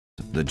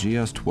the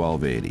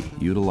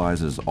GS1280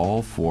 utilizes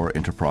all 4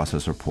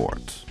 interprocessor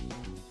ports.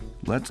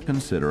 Let's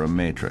consider a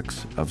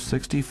matrix of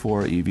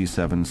 64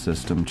 EV7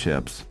 system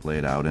chips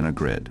laid out in a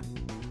grid.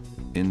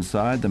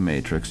 Inside the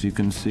matrix, you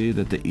can see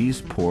that the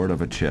east port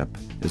of a chip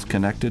is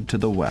connected to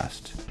the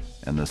west,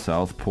 and the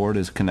south port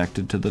is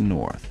connected to the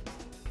north.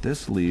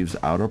 This leaves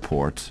outer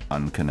ports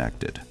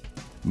unconnected.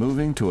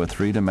 Moving to a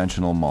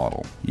 3-dimensional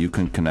model, you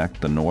can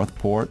connect the north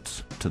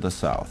ports to the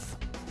south.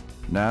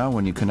 Now,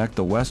 when you connect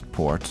the west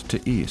ports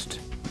to east,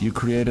 you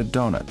create a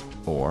donut,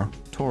 or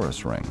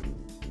torus ring.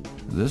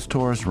 This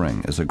torus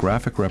ring is a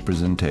graphic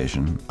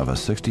representation of a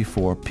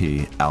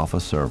 64P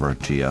AlphaServer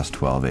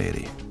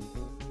GS1280.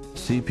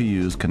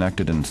 CPUs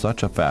connected in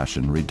such a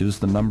fashion reduce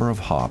the number of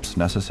hops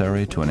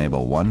necessary to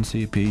enable one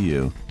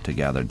CPU to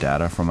gather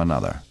data from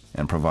another,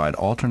 and provide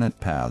alternate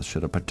paths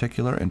should a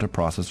particular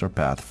interprocessor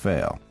path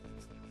fail.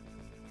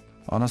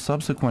 On a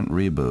subsequent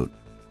reboot,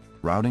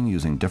 routing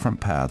using different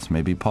paths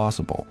may be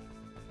possible.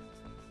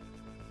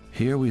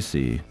 Here we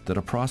see that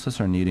a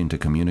processor needing to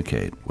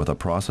communicate with a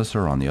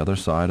processor on the other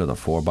side of the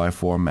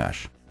 4x4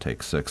 mesh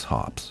takes 6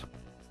 hops.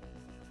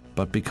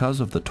 But because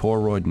of the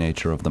toroid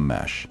nature of the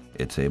mesh,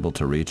 it's able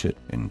to reach it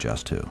in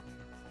just 2.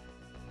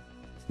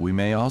 We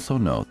may also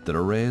note that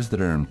arrays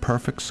that are in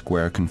perfect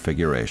square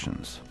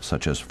configurations,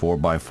 such as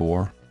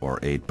 4x4 or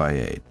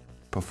 8x8,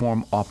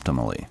 perform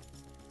optimally,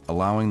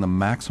 allowing the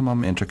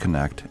maximum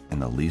interconnect in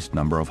the least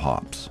number of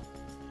hops.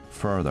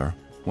 Further,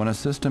 when a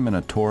system in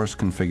a torus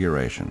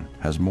configuration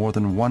has more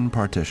than one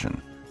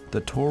partition,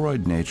 the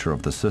toroid nature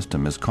of the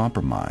system is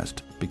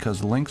compromised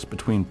because links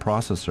between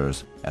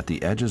processors at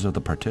the edges of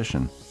the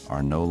partition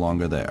are no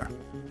longer there.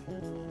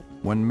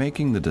 When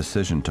making the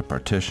decision to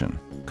partition,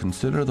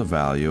 consider the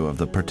value of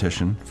the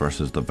partition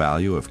versus the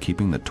value of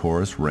keeping the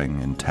torus ring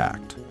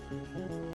intact.